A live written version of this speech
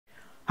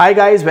Hi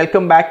guys,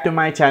 welcome back to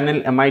my channel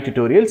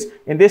MiTutorials.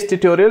 In this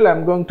tutorial,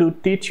 I'm going to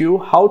teach you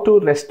how to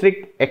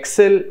restrict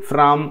Excel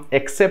from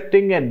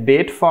accepting a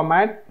date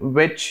format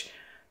which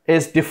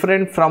is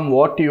different from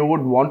what you would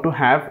want to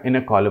have in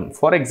a column.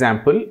 For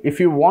example, if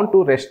you want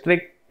to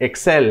restrict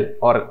Excel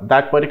or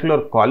that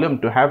particular column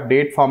to have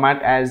date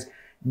format as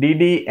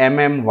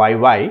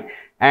DDMMYY,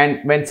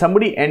 and when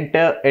somebody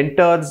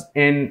enters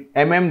in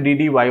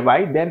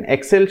MMDDYY, then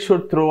Excel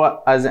should throw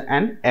us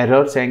an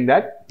error saying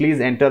that please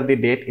enter the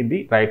date in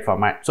the right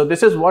format. So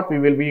this is what we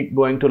will be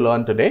going to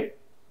learn today.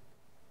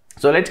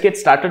 So let's get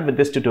started with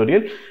this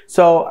tutorial.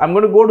 So I'm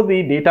going to go to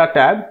the data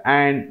tab,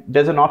 and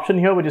there's an option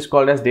here which is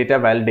called as data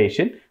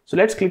validation. So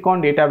let's click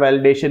on data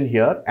validation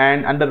here,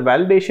 and under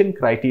validation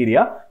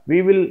criteria,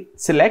 we will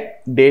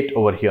select date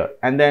over here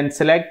and then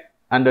select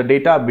under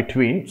data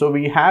between. So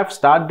we have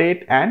start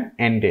date and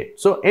end date.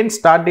 So in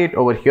start date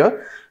over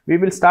here, we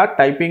will start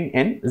typing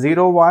in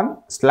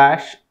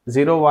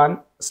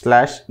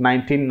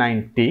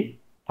 01/01/1990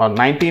 or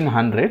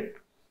 1900.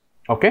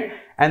 Okay.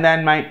 And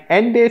then my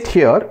end date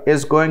here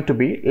is going to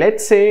be,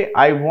 let's say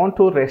I want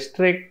to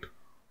restrict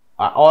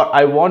or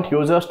I want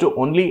users to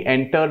only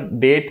enter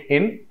date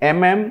in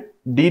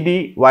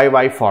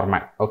MMDDYY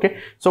format. Okay.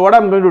 So what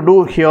I'm going to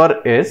do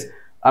here is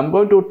I'm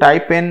going to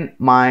type in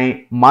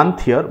my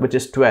month here, which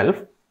is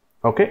 12,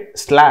 okay,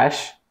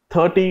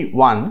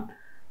 /31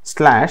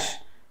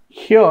 /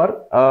 here,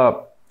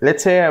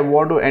 let's say I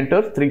want to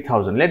enter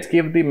 3000. Let's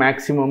give the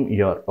maximum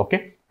year,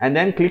 okay, and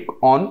then click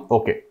on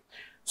OK.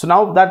 So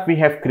now that we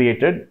have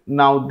created,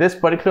 now this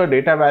particular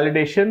data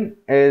validation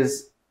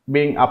is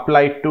being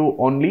applied to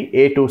only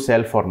A2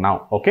 cell for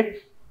now, okay.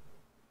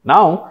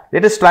 Now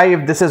let us try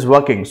if this is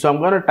working. So I'm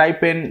going to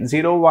type in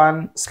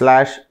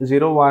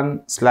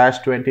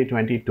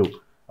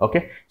 01/01/2022.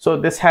 Okay. So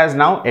this has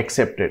now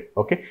accepted.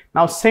 Okay.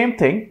 Now same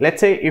thing.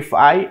 Let's say if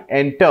I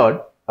entered,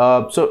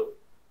 so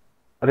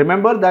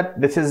remember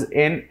that this is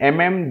in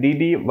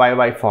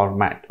MMDDYY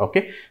format.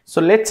 Okay.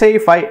 So let's say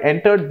if I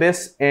entered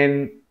this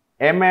in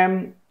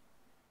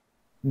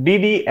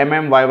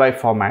MMDDMMYY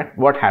format,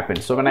 what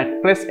happens? So when I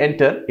press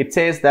enter, it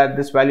says that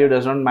this value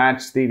does not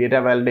match the data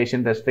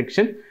validation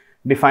restriction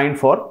defined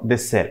for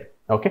this cell.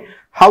 Okay.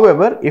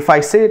 However, if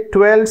I say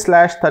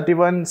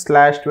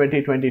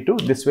 12/31/2022,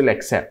 this will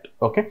accept.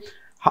 Okay.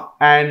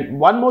 And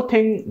one more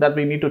thing that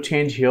we need to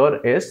change here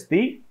is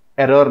the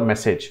error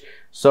message.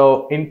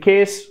 So in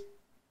case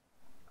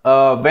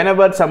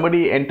whenever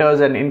somebody enters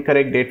an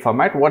incorrect date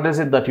format, what is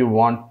it that you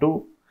want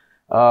to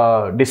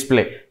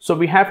display? So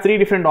we have three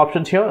different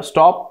options here: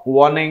 stop,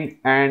 warning,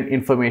 and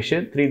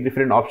information. Three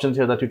different options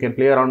here that you can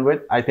play around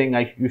with. I think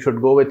you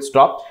should go with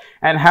stop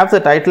and have the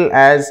title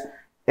as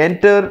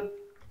enter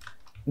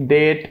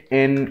date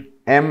in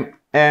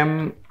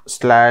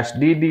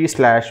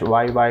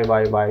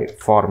MM/DD/YYYY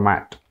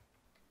format.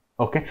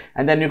 Okay,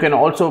 and then you can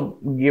also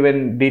give a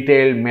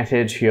detailed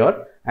message here,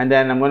 and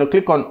then I'm going to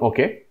click on OK,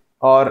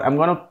 or I'm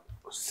going to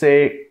say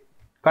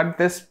cut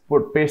this,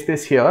 paste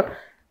this here,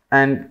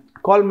 and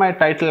call my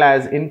title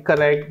as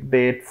incorrect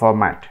date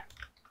format.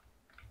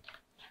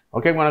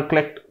 Okay, I'm going to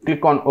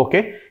click on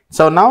OK.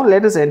 So now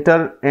let us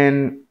enter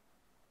in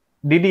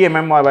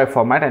DDMMYY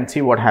format and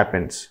see what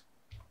happens.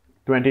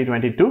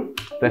 2022,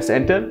 press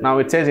enter. Now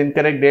it says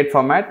incorrect date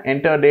format,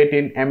 enter date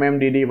in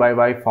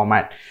MMDDYY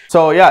format.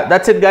 So yeah,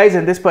 that's it guys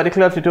in this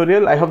particular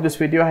tutorial. I hope this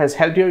video has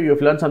helped you.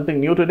 You've learned something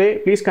new today.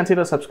 Please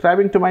consider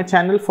subscribing to my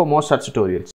channel for more such tutorials.